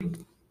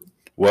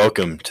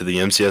Welcome to the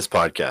MCS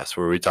podcast,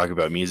 where we talk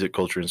about music,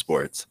 culture, and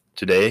sports.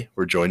 Today,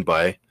 we're joined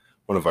by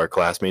one of our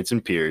classmates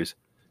and peers,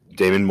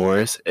 Damon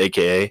Morris,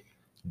 a.k.a.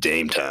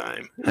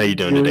 Dametime. How you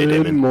doing today,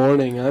 Damon? Good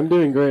morning. I'm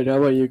doing great. How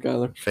about you,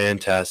 Kyler?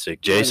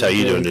 Fantastic. Jace, how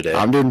you doing today?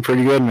 I'm doing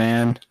pretty good,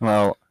 man.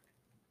 Well,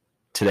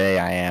 today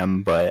I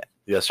am, but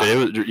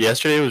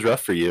yesterday was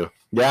rough for you.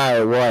 Yeah,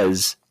 it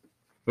was.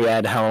 We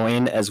had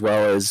Halloween as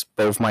well as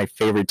both my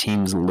favorite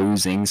teams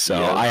losing, so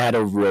Yeah. I had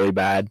a really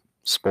bad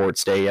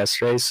sports day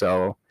yesterday,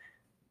 so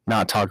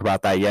not talk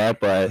about that yet,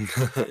 but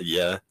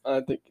Yeah.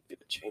 I think you need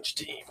to change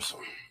teams.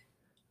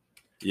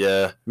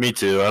 Yeah, me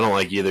too. I don't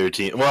like either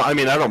team. Well, I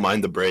mean, I don't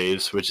mind the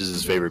Braves, which is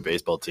his favorite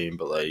baseball team,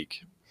 but like,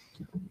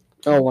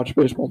 I don't watch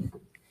baseball.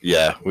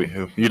 yeah,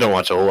 you don't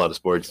watch a whole lot of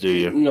sports, do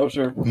you? No,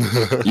 sir.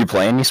 you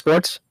play any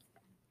sports?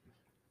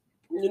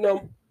 You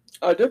know,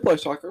 I did play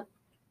soccer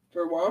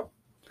for a while,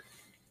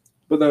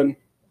 but then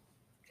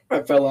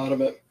I fell out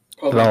of it.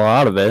 Fell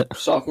out of it.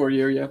 Sophomore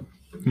year, yeah.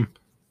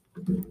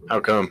 How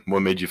come?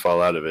 What made you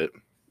fall out of it?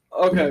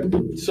 Okay,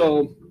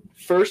 so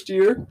first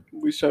year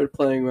we started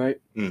playing, right?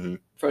 Mm-hmm.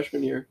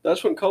 Freshman year.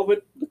 That's when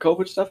the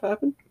COVID stuff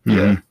happened.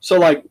 Yeah. So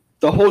like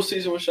the whole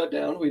season was shut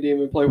down. We didn't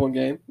even play one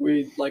game.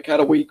 We like had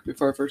a week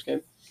before our first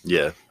game.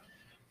 Yeah.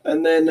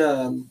 And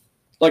then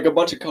like a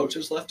bunch of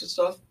coaches left and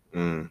stuff.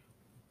 Mm.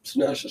 So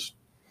now it's just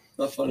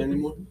not fun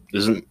anymore.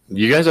 Isn't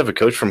you guys have a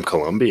coach from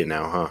Colombia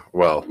now, huh?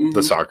 Well, the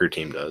Mhm. soccer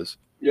team does.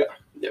 Yep.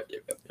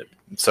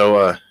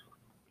 So,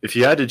 if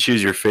you had to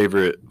choose your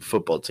favorite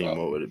football team,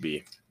 what would it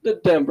be?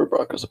 The Denver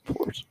Broncos, of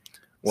course.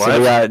 Well, So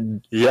we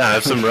got I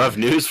have some rough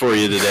news for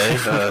you today.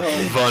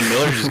 Von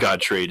Miller just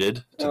got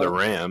traded to the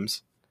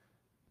Rams.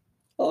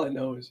 All I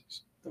know is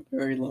he's a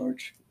very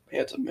large,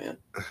 handsome man.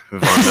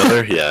 Von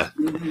Miller, yeah,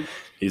 Mhm.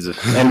 he's a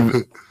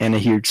and a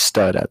huge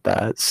stud at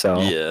that. So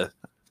yeah.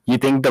 you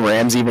think the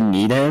Rams even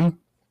need him?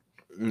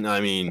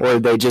 I mean, Or are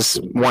they just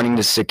wanting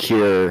to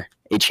secure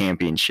a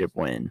championship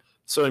win?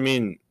 so I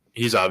mean,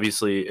 he's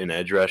obviously an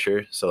edge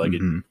rusher, so like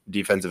Mhm. a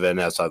defensive end,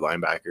 outside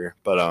linebacker.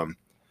 But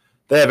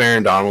they have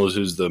Aaron Donald,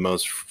 who's the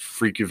most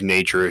freak of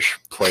nature-ish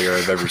player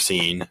I've ever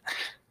seen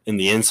in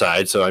the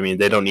inside. So I mean,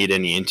 they don't need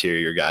any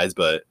interior guys,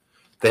 but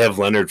they have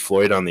Leonard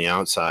Floyd on the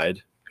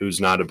outside,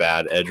 who's not a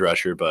bad edge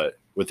rusher, but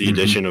with the Mhm.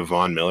 addition of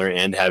Von Miller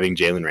and having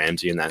Jalen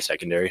Ramsey in that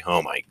secondary,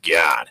 oh my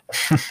god,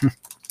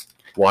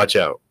 watch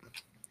out.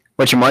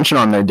 What you munching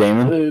on there,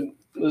 Damon?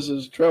 This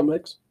is trail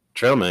mix.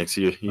 Trail mix,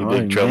 you Oh,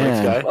 big trail mix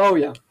man. guy? Oh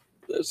yeah,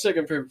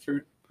 second favorite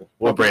food.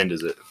 What brand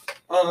is it?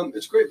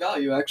 It's Great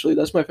Value actually.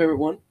 That's my favorite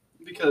one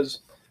because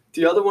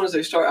the other ones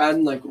they start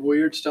adding like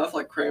weird stuff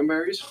like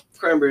cranberries.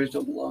 Cranberries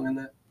don't belong in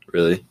that.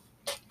 Really?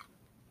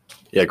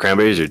 Yeah,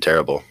 cranberries are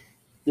terrible.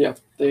 Yeah,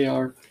 they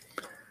are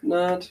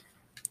not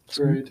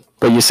great.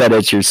 But you said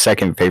it's your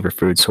second favorite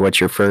food, so what's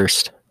your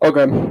first?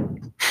 Okay,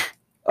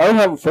 I don't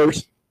have a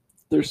first.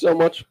 There's so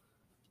much.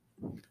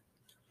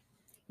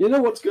 You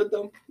know what's good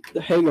though?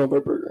 The Hangover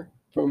Burger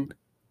from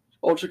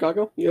Old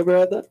Chicago. You ever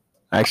had that?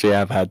 Actually,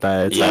 I've had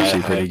that. It's Yeah,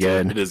 actually I pretty have to.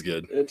 good. It is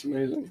good. It's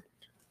amazing.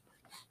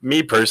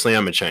 Me personally,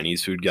 I'm a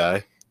Chinese food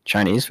guy.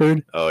 Chinese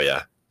food? Oh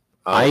yeah.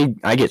 I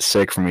get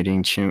sick from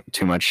eating too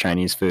much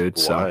Chinese food.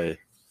 So Why?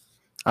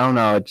 I don't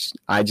know.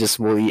 I just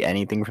will eat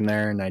anything from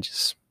there, and I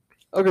just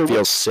Okay,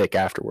 feel sick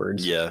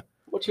afterwards. Yeah.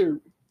 what's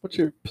your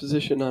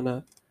position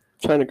on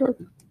China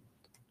Garden?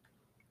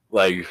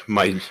 Like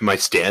my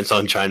stance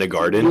on China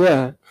Garden.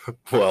 Yeah.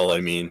 Well,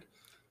 I mean,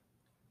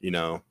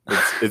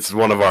 it's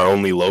one of our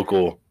only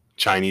local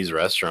Chinese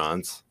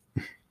restaurants.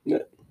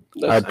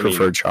 I'd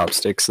prefer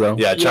chopsticks though.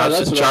 Yeah, Yeah,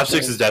 that's what I'm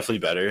chopsticks saying. is definitely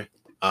better.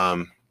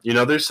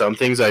 There's some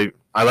things I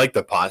like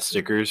the pot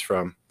stickers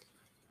from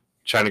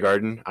China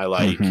Garden. I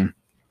like Mhm.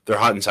 their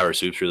hot and sour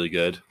soup's really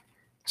good.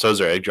 So is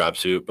their egg drop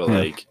soup, but Yeah.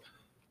 like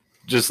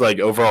just like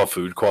overall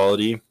food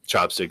quality,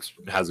 chopsticks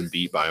hasn't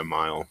beat by a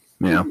mile.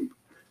 Yeah.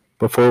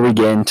 Before we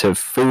get into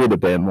food a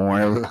bit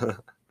more,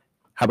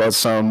 how about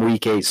some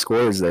week 8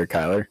 scores there,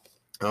 Kyler?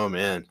 Oh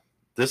man,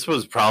 this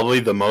was probably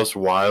the most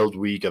wild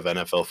week of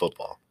NFL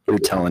football. You're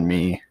telling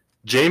me.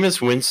 Jameis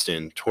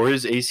Winston tore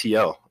his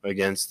ACL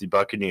against the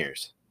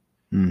Buccaneers.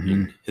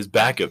 Hmm. His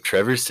backup,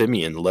 Trevor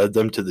Siemian, led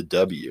them to the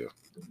W.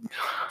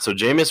 So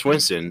Jameis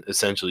Winston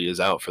essentially is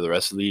out for the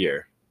rest of the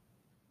year.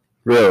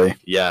 Really?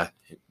 Yeah,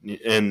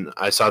 and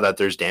I saw that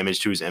there's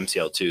damage to his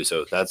MCL too.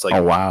 So that's like,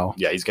 Oh wow.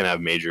 yeah, he's gonna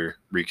have major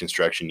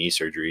reconstruction knee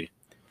surgery.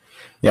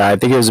 Yeah, I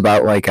think it was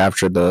about like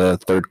after the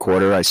third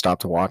quarter I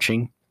stopped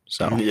watching.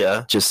 So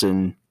Yeah, just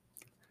in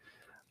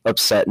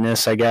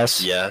upsetness, I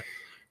guess. yeah.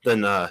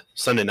 Then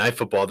Sunday Night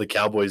Football, the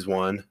Cowboys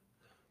won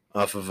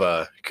off of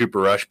a Cooper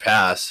Rush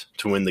pass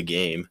to win the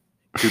game.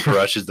 Cooper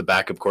Rush is the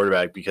backup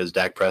quarterback because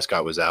Dak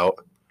Prescott was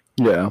out.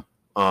 Yeah.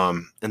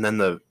 And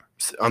then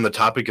on the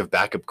topic of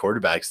backup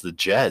quarterbacks, the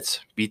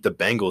Jets beat the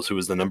Bengals, who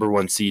was the number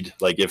 1 seed.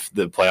 Like if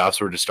the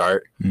playoffs were to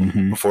start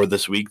Hmm. before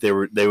this week, they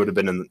would have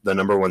been in the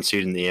number 1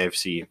 seed in the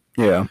AFC.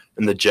 Yeah.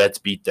 And the Jets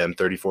beat them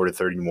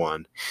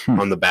 34-31 Hmm.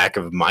 on the back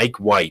of Mike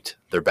White,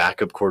 their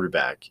backup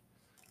quarterback,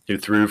 who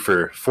threw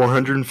for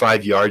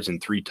 405 yards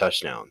and 3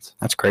 touchdowns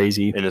That's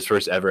crazy. in his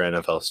first ever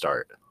NFL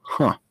start.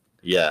 Huh.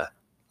 Yeah.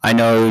 I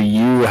know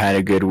you had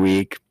a good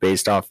week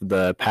based off of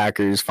the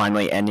Packers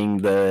finally ending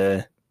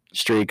the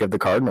streak of the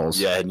Cardinals.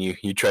 Yeah, and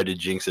you tried to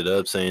jinx it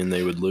up saying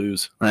they would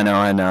lose. I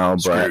know,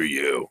 Screw but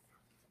you.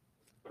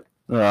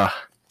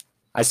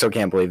 I still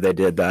can't believe they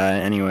did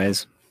that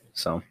anyways.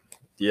 So,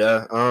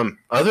 yeah,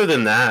 other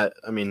than that,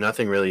 I mean,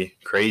 nothing really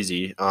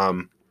crazy.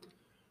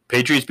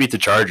 Patriots beat the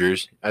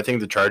Chargers. I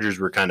think the Chargers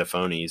were kind of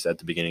phonies at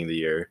the beginning of the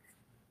year.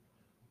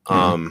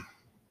 But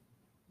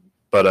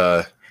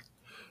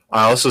I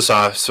also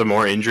saw some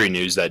more injury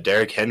news that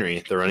Derrick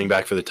Henry, the running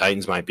back for the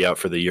Titans, might be out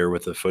for the year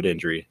with a foot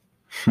injury.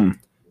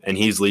 And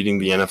he's leading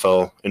the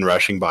NFL in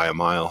rushing by a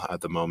mile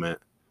at the moment.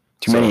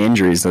 Too many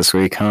injuries this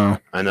week, huh?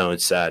 I know,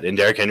 it's sad. And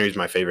Derrick Henry is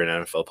my favorite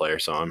NFL player,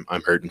 so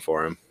I'm hurting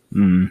for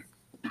him.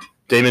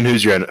 Damon,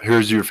 who's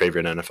your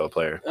favorite NFL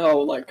player? Oh,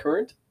 like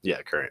current?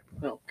 Yeah, current.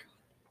 Oh,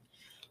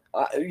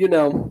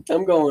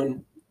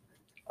 I'm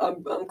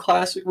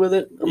classic with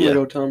it. I'm gonna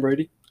go Tom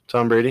Brady.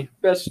 Tom Brady?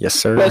 Yes,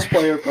 sir. Best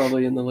player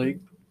probably in the league.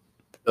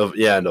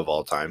 And of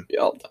all time. Yeah,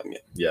 all time.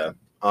 Yeah.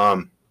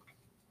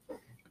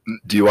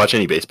 Do you watch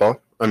any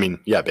baseball? I mean,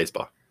 yeah,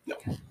 baseball.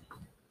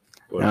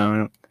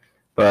 No.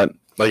 But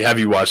like, have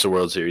you watched the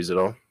World Series at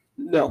all?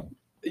 No.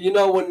 You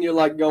know when you're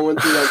like going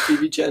through like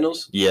TV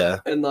channels? Yeah.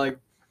 And like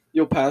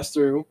you'll pass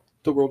through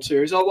the World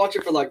Series. I'll watch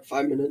it for like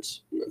 5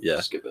 minutes. Yeah.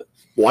 Skip it.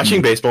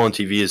 Watching baseball on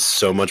TV is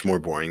so much more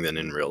boring than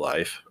in real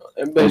life.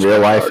 In real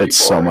life, it's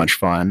so much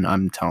fun.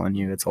 I'm telling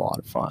you, it's a lot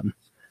of fun.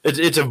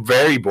 It's a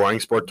very boring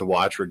sport to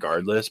watch,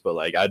 regardless. But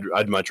like,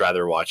 I'd much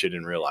rather watch it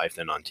in real life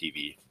than on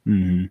TV.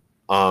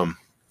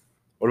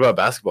 What about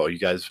basketball? You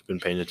guys been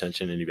paying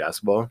attention to any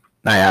basketball?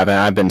 I haven't.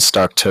 I've been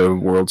stuck to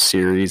World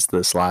Series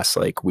this last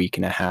like week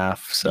and a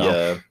half. So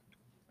yeah,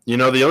 you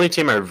know, the only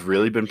team I've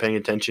really been paying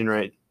attention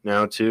right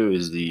now to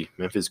is the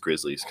Memphis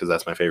Grizzlies because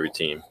that's my favorite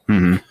team.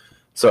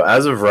 So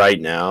as of right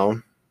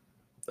now,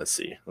 let's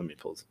see. Let me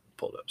pull it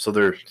up. So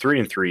they're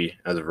 3-3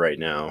 as of right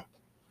now.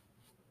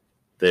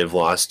 They've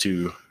lost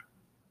to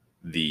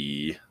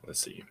the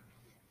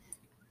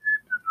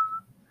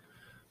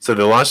So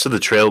they lost to the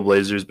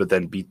Trailblazers, but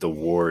then beat the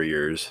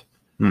Warriors.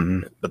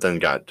 But then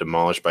got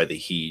demolished by the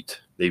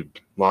Heat. They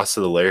lost to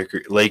the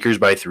Lakers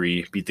by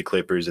 3, beat the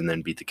Clippers, and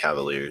then beat the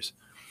Cavaliers.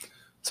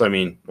 So I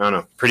mean, I don't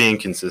know, pretty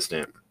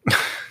inconsistent.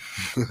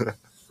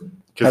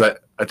 Because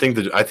I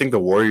think the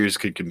Warriors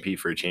could compete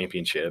for a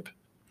championship.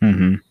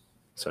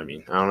 So I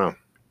mean, I don't know.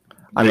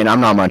 I mean,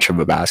 I'm not much of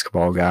a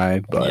basketball guy,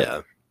 but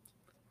yeah.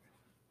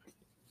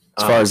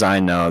 As far as I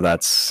know,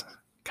 that's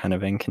kind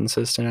of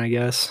inconsistent, I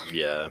guess.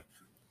 Yeah.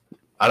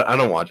 I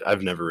don't watch.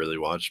 I've never really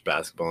watched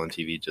basketball on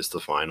TV, just the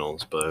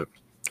finals. But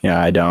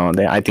yeah, I don't.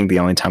 I think the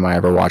only time I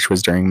ever watched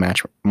was during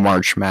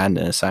March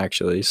Madness,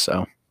 actually.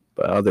 So,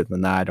 but other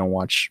than that, I don't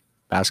watch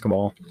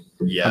basketball.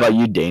 Yeah. How about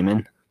you,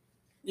 Damon?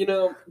 You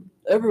know,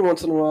 every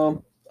once in a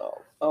while,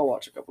 I'll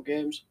watch a couple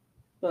games,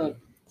 but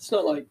it's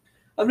not like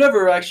I've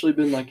never actually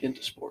been like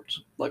into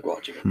sports, like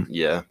watching it.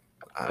 Yeah,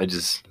 I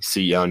just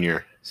see on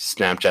your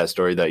Snapchat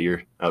story that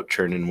you're out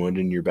churning wood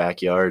in your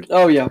backyard.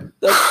 Oh yeah,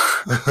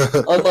 that's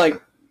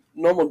unlike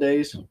normal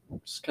days.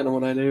 It's kind of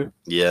what I do.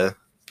 Yeah,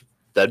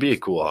 that'd be a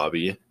cool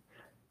hobby.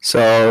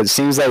 So it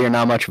seems like you're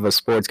not much of a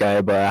sports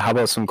guy, but how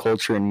about some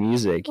culture and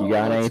music? You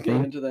got let's anything?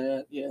 Get into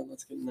that. Yeah,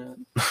 let's get into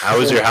that. How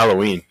was your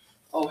Halloween?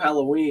 Oh,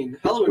 Halloween!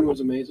 Halloween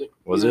was amazing.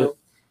 Was it?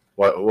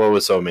 What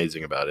was so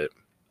amazing about it?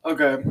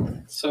 Okay,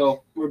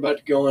 so we're about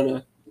to go on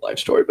a life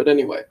story, but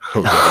anyway.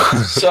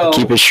 So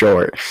keep it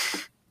short.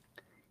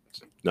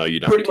 No,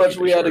 you don't. Pretty much,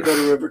 we had to go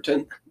to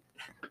Riverton,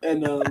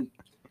 and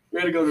we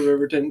had to go to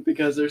Riverton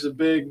because there's a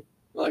big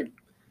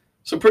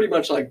so pretty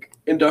much like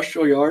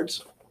industrial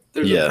yards.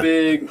 There's a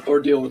big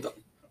ordeal with them.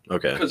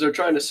 Okay. Because they're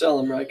trying to sell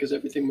them, right? Because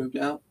everything moved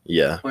out.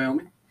 Yeah.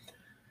 Wyoming.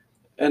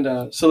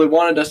 And so they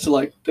wanted us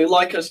to they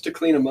like us to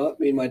clean them up.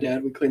 Me and my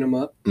dad would clean them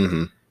up.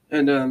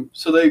 And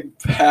so they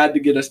had to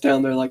get us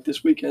down there like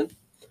this weekend.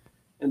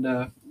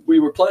 And we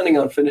were planning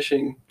on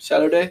finishing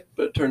Saturday,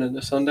 but it turned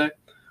into Sunday.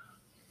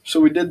 So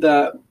we did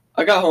that.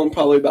 I got home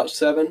probably about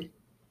 7.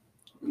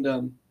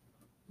 And,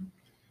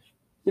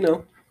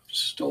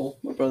 stole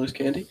my brother's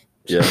candy.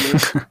 Yeah.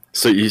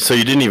 So you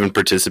didn't even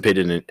participate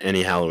in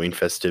any Halloween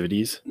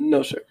festivities?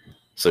 No, sir.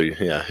 So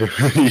yeah,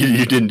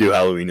 you didn't do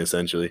Halloween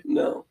essentially.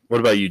 No. What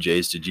about you,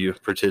 Jace? Did you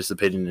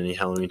participate in any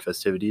Halloween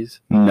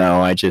festivities?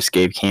 No, I just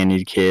gave candy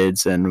to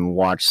kids and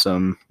watched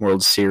some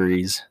World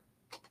Series.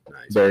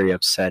 Nice. Very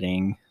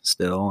upsetting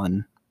still,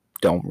 and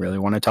don't really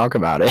want to talk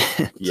about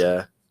it.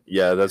 Yeah,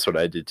 that's what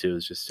I did too.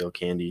 Was just steal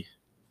candy.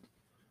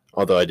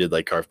 Although I did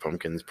carve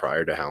pumpkins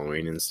prior to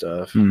Halloween and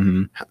stuff.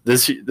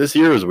 This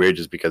year was weird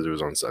just because it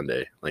was on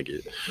Sunday.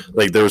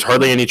 There was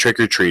hardly any trick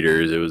or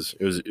treaters.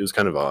 It was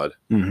kind of odd.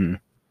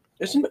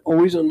 Isn't it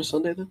always on a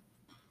Sunday then?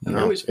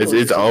 No,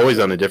 it's always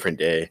on a different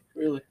day.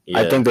 Really? Yeah.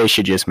 I think they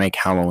should just make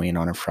Halloween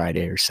on a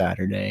Friday or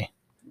Saturday.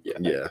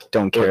 Yeah.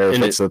 Don't care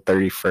if it's the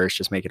 31st.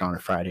 Just make it on a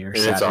Friday or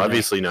Saturday. And it's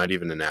obviously not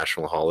even a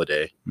national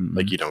holiday.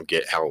 You don't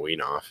get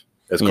Halloween off.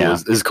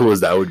 As cool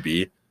as that would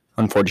be.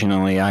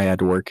 Unfortunately, I had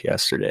to work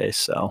yesterday,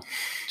 so.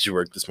 Did you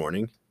work this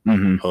morning?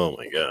 Mm-hmm. Oh,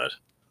 my God.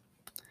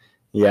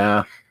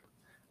 Yeah.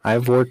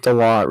 I've worked a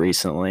lot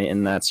recently,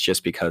 and that's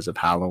just because of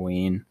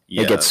Halloween.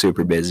 Yeah. It gets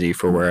super busy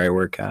for where I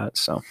work at,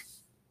 so.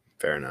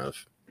 Fair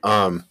enough.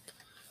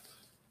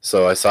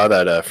 So I saw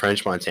that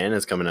French Montana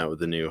is coming out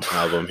with a new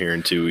album here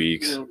in 2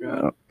 weeks. Oh,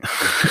 God.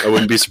 I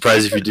wouldn't be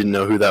surprised if you didn't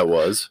know who that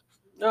was.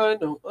 No, I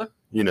know.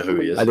 You know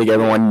who he is. I think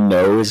everyone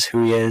knows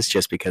who he is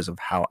just because of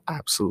how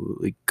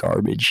absolutely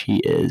garbage he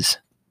is.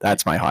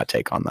 That's my hot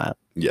take on that.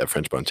 Yeah,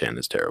 French Montana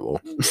is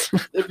terrible.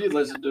 If you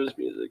listen to his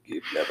music,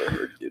 you've never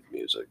heard good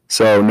music.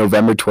 So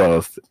November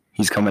 12th,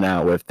 he's coming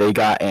out with They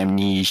Got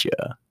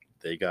Amnesia.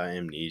 They Got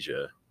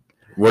Amnesia.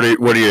 What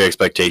are your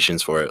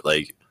expectations for it?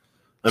 Like,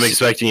 I'm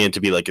expecting it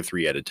to be like a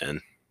 3 out of 10.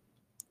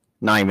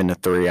 Not even a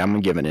 3.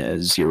 I'm giving it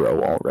a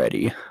 0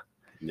 already.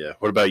 Yeah.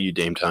 What about you,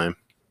 Dametime?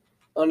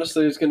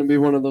 Honestly, it's going to be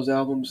one of those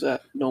albums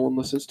that no one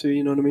listens to,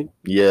 you know what I mean?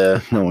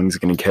 Yeah. No one's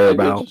going to care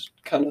about.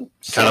 Kind of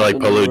like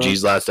Polo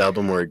G's last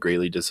album where it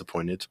greatly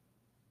disappointed.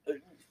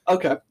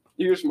 Okay.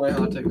 Here's my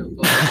hot take on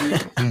Polo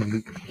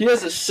G. He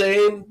has the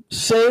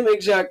same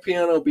exact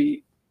piano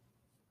beat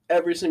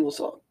every single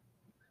song.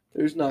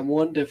 There's not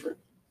one different.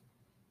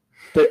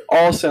 They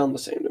all sound the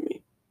same to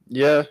me.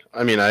 Yeah,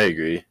 I mean, I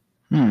agree.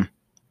 I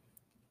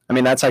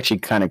mean, that's actually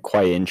kind of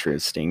quite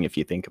interesting if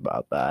you think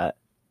about that.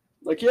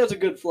 Like, he has a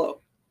good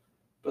flow,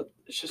 but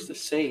it's just the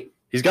same.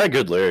 He's got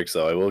good lyrics,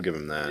 though. I will give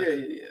him that.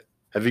 Yeah.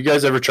 Have you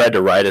guys ever tried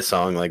to write a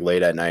song like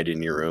late at night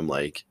in your room,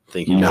 like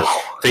thinking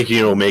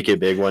you'll make it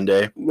big one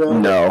day?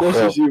 No. That's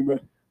just you, bro.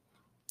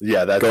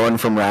 Yeah, that's going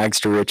from rags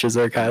to riches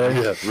there, Kyler.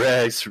 Yeah,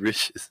 rags to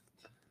riches.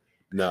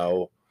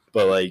 No,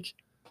 but like,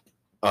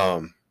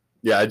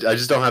 yeah, I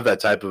just don't have that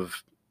type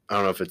of. I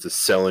don't know if it's a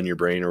cell in your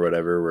brain or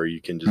whatever, where you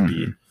can just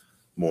be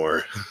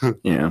more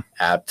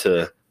apt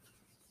to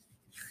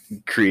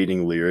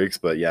creating lyrics.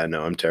 But yeah,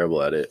 no, I'm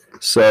terrible at it.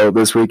 So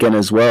this weekend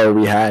as well,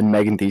 we had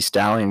Megan Thee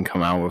Stallion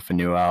come out with a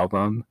new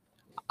album.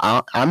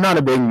 I'm not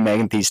a big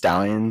Megan Thee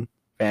Stallion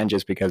fan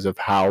just because of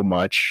how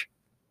much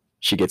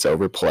she gets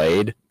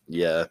overplayed.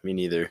 Yeah, me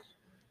neither.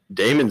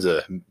 Damon's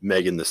a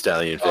Megan Thee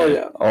Stallion fan. Oh,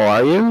 yeah. Oh,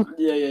 are you?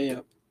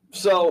 Yeah.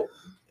 So,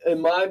 in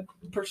my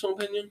personal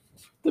opinion,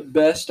 the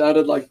best out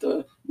of like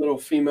the little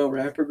female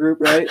rapper group,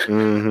 right?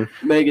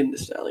 Mm-hmm. Megan Thee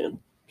Stallion.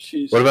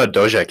 What about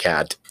Doja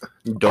Cat?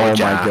 Oh my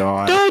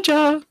god.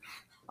 Doja.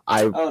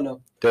 I I don't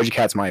know. Doja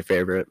Cat's my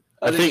favorite.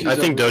 I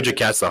think Doja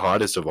Cat's the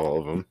hottest of all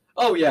of them.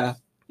 Oh yeah.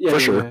 For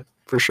sure.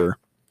 For sure.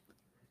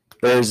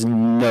 There's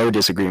no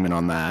disagreement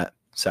on that,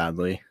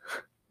 sadly.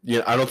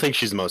 Yeah, I don't think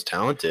she's the most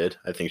talented.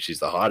 I think she's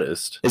the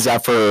hottest. Is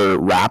that for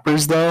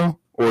rappers though,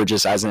 or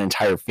just as an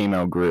entire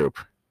female group?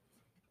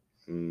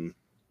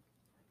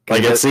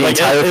 Like it's the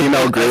entire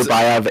female group.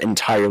 I have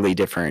entirely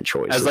different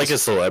choices. As like a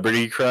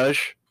celebrity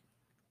crush,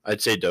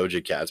 I'd say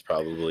Doja Cat's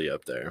probably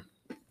up there.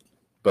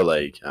 But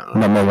like, I don't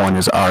know. Number 1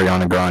 is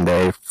Ariana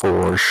Grande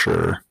for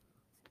sure.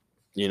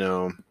 You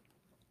know,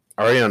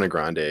 Ariana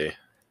Grande,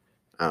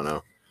 I don't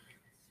know.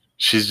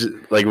 She's just,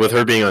 like, with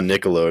her being on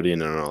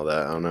Nickelodeon and all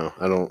that, I don't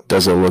know.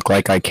 Does it look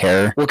like I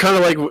care? Well, kind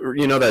of like,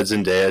 you know, that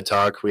Zendaya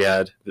talk we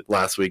had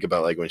last week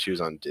about like when she was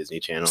on Disney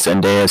Channel.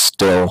 Zendaya is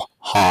still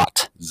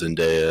hot.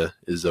 Zendaya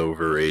is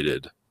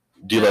overrated.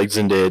 Do you like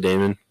Zendaya,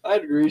 Damon?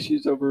 I'd agree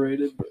she's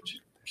overrated, but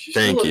she's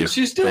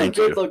still a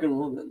good-looking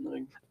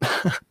woman.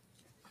 Like.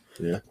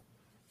 Yeah.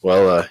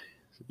 Well,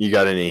 you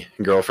got any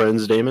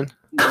girlfriends, Damon?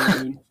 No,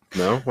 dude.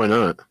 No? Why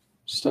not?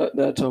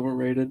 That's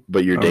overrated.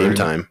 But your Dame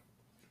time.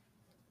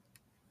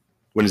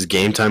 When it's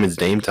game time, it's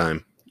Dame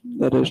time.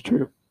 That is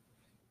true.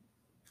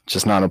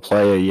 Just not a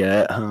player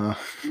yet, huh?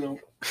 No.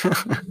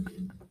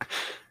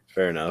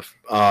 Fair enough.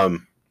 What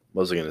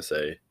was I going to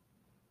say?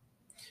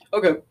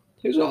 Okay.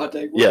 Here's a hot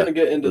take. We're going to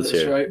get into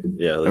this, right?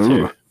 Yeah, let's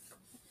hear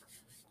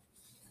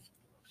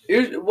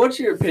it. What's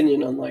your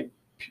opinion on, like,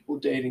 people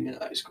dating in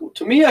high school?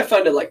 To me, I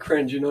find it, like,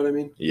 cringe, you know what I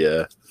mean?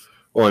 Yeah.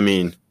 Well, I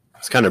mean,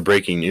 it's kind of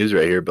breaking news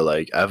right here, but,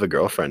 like, I have a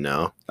girlfriend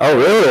now. Oh,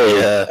 really?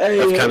 Yeah.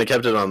 I've kind of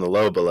kept it on the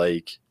low, but,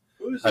 like,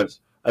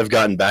 I've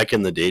gotten back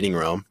in the dating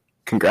realm.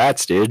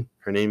 Congrats, dude.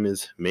 Her name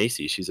is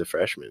Macy. She's a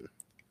freshman.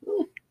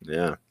 Oh.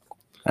 Yeah.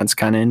 That's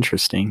kind of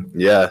interesting.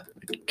 Yeah.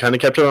 Kind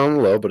of kept it on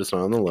the low, but it's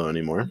not on the low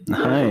anymore.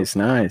 Nice.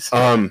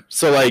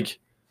 So, like,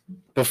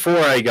 before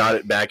I got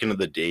it back into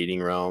the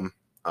dating realm,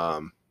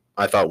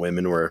 I thought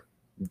women were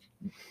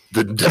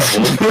the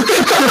devil.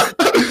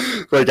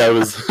 Like, I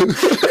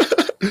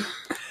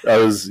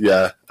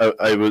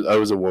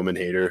was a woman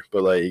hater,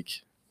 but, like,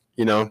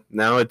 you know,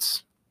 now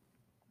it's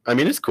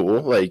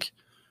cool. Like,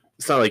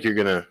 it's not like you're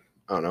gonna,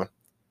 I don't know.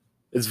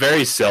 It's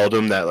very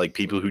seldom that, like,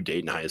 people who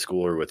date in high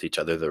school are with each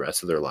other the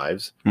rest of their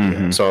lives.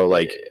 Mm-hmm. So,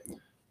 like,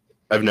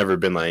 I've never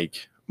been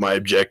like, my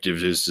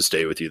objective is to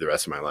stay with you the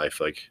rest of my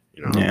life. Like,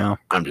 you know,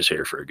 I'm just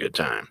here for a good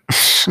time.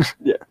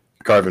 Yeah.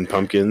 Carving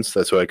pumpkins.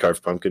 That's what I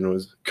carved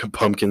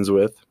pumpkins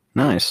with.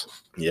 Nice.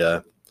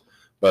 Yeah.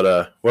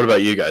 But what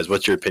about you guys?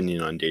 What's your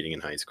opinion on dating in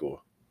high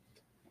school?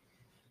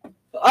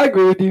 I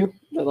agree with you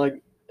that,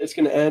 like, it's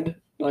going to end.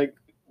 Like,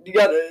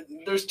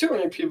 there's too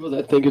many people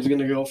that think it's going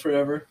to go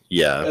forever.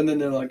 Yeah. And then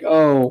they're like,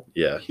 oh,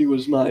 yeah, he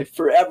was my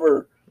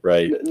forever.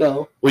 Right.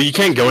 No. Well, you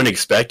can't go in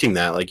expecting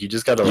that. Like, you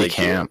just gotta You like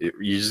can't.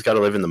 You just gotta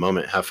live in the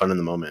moment, have fun in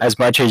the moment. As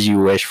much as you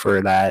wish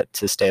for that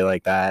to stay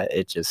like that,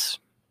 it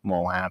just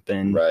won't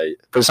happen. Right.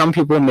 For some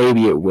people,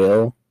 maybe it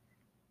will,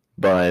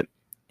 but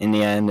in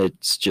the end,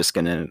 it's just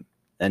gonna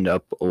end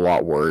up a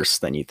lot worse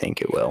than you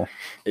think it will.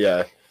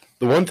 Yeah.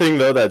 The one thing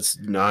though that's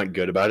not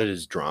good about it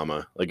is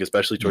drama. Like,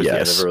 especially towards the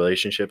end of a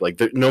relationship.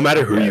 Like, no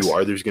matter who you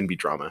are, there's gonna be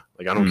drama.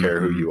 Like, I don't care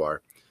who you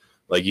are.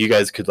 Like, you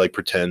guys could like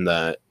pretend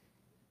that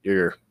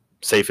you're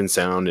safe and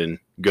sound and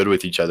good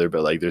with each other,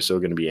 but like there's still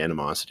going to be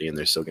animosity and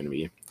there's still going to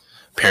be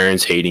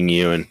parents hating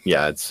you, and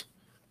it's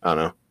I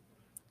don't know,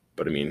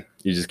 but I mean,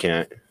 you just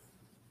can't.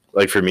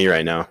 Like, for me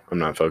right now, I'm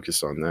not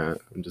focused on that.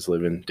 I'm just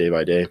living day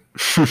by day.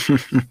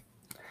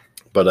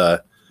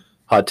 But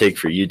hot take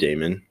for you,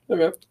 Damon.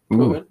 Okay.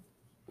 Cool.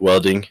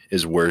 Welding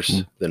is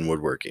worse than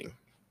woodworking.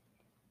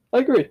 I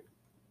agree.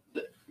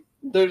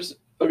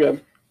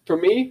 For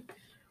me,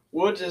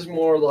 wood is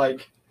more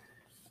like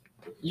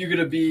you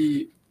gotta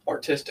be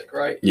artistic,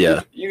 right?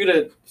 Yeah. You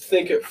gotta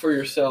think it for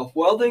yourself.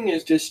 Welding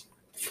is just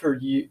for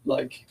you,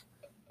 like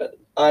an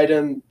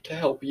item to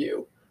help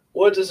you.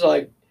 Wood is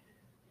like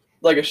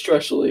a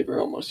stress reliever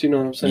almost. You know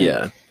what I'm saying?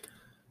 Yeah.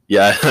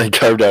 Yeah, I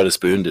carved out a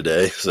spoon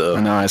today. So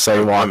I know. I saw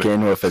you walk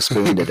in with a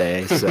spoon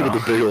today. So.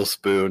 With a big old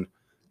spoon.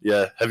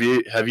 Yeah. Have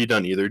you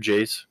done either,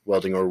 Jace,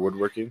 welding or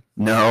woodworking?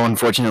 No,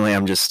 unfortunately,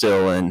 I'm just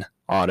still in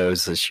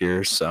autos this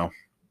year. So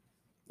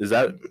is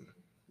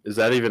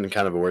that even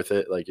kind of worth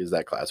it? Like, is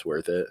that class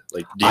worth it?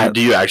 Like,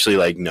 do you actually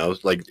like know?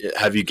 Like,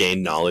 have you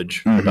gained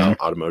knowledge about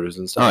automotives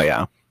and stuff? Oh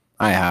yeah,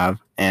 I have,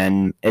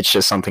 and it's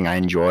just something I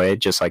enjoy.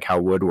 Just like how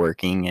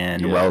woodworking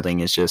and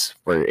welding is just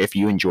for if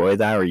you enjoy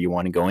that or you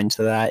want to go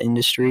into that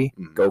industry,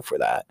 go for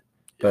that.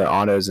 But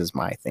autos is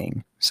my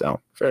thing.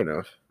 So fair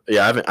enough.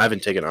 Yeah, I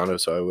haven't taken auto,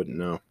 so I wouldn't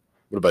know.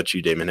 What about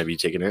you, Damon? Have you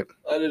taken it?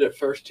 I did it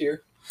first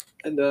year,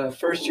 and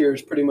first year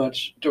is pretty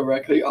much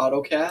directly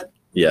AutoCAD.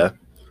 Yeah.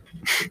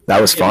 That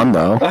was fun,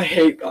 though. I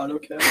hate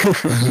AutoCAD.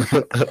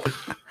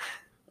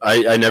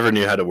 I never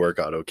knew how to work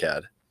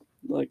AutoCAD.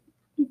 Like,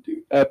 you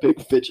do Epic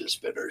Fidget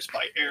Spinners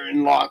by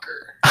Aaron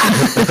Locker.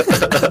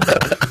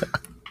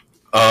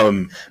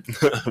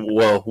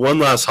 Well, one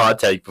last hot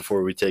take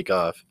before we take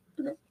off.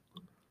 Okay.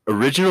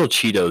 Original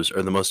Cheetos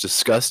are the most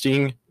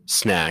disgusting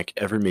snack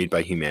ever made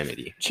by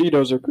humanity.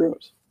 Cheetos are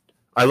gross.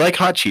 I like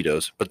hot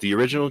Cheetos, but the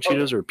original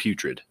Cheetos are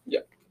putrid.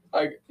 Yep,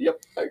 I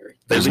agree.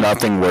 There's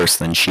nothing worse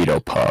than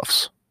Cheeto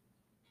Puffs.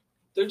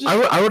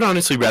 I would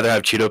honestly rather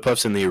have Cheeto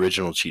Puffs than the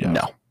original Cheeto.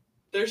 No.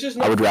 There's just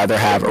I would rather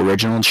have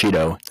original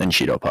Cheeto than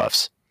Cheeto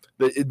Puffs.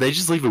 They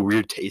just leave a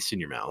weird taste in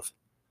your mouth.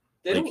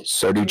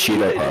 So do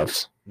Cheeto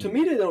Puffs. To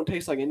me, they don't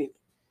taste like anything.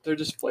 They're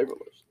just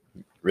flavorless.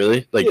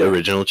 Really? Like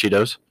original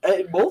Cheetos?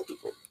 And both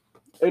of them.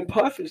 And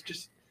Puff is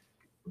just,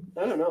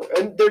 I don't know.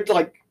 And they're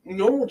like,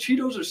 normal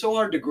Cheetos are so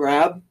hard to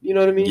grab. You know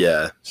what I mean?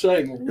 Yeah.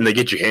 Same. And they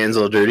get your hands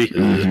all dirty.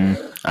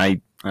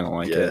 I don't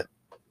like it.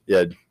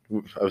 Yeah.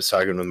 I was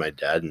talking with my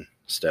dad and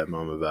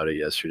stepmom about it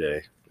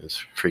yesterday. It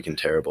was freaking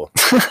terrible.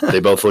 They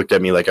both looked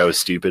at me like I was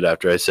stupid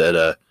after I said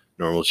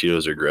normal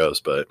Cheetos are gross,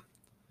 but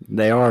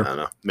they are. I don't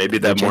know. Maybe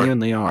they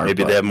genuinely are.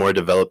 Maybe they have more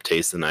developed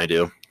taste than I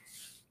do.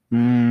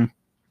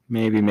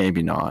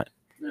 Maybe not.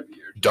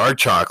 Dark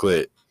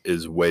chocolate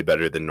is way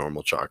better than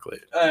normal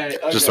chocolate.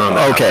 Just throwing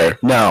that okay.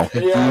 No.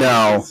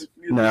 Yeah,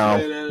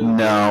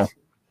 No.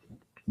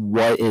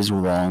 What is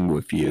wrong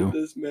with you? Get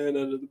this man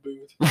out of the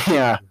booth.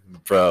 Yeah,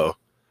 bro.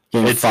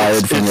 Getting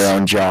fired from your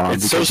own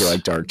job because you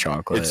like dark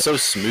chocolate. It's so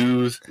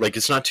smooth. Like,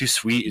 it's not too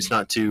sweet. It's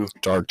not too...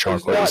 Dark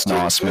chocolate is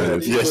not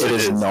smooth. Yes, it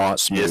is not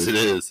smooth. Yes, it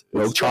is.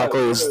 Milk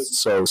chocolate is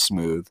so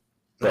smooth.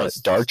 But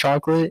dark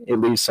chocolate, it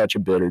leaves such a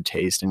bitter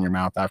taste in your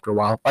mouth after a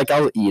while. Like,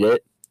 I'll eat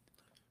it,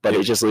 but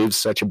it just leaves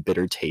such a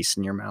bitter taste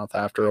in your mouth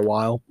after a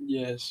while.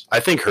 Yes. I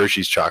think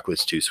Hershey's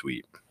chocolate's too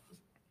sweet.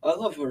 I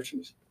love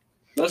Hershey's.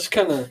 It's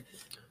kind of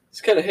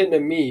hitting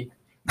at me.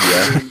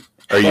 Yeah.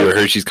 Are you a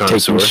Hershey's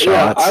connoisseur?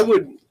 Yeah,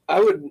 I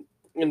would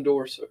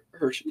endorse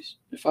Hershey's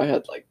if I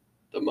had like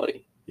the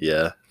money.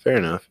 Yeah, fair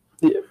enough.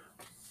 Yeah.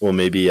 Well,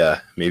 maybe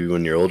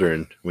when you're older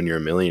and when you're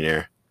a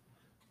millionaire,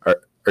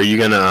 are you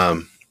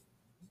gonna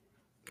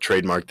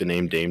trademark the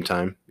name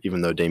Dametime,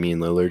 even though Damian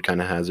Lillard kind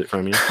of has it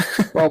from you?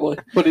 Probably,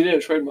 but he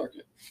didn't trademark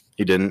it.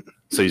 He didn't,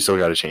 so you still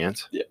got a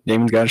chance. Yeah,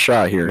 Damon's got a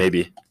shot here.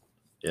 Maybe.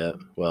 Yeah.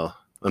 Well,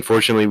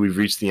 unfortunately, we've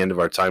reached the end of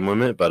our time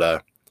limit,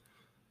 but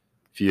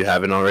if you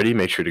haven't already,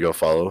 make sure to go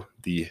follow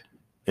the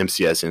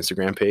MCS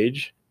Instagram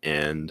page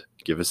and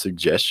give us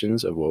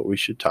suggestions of what we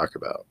should talk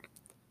about.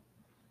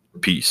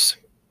 Peace.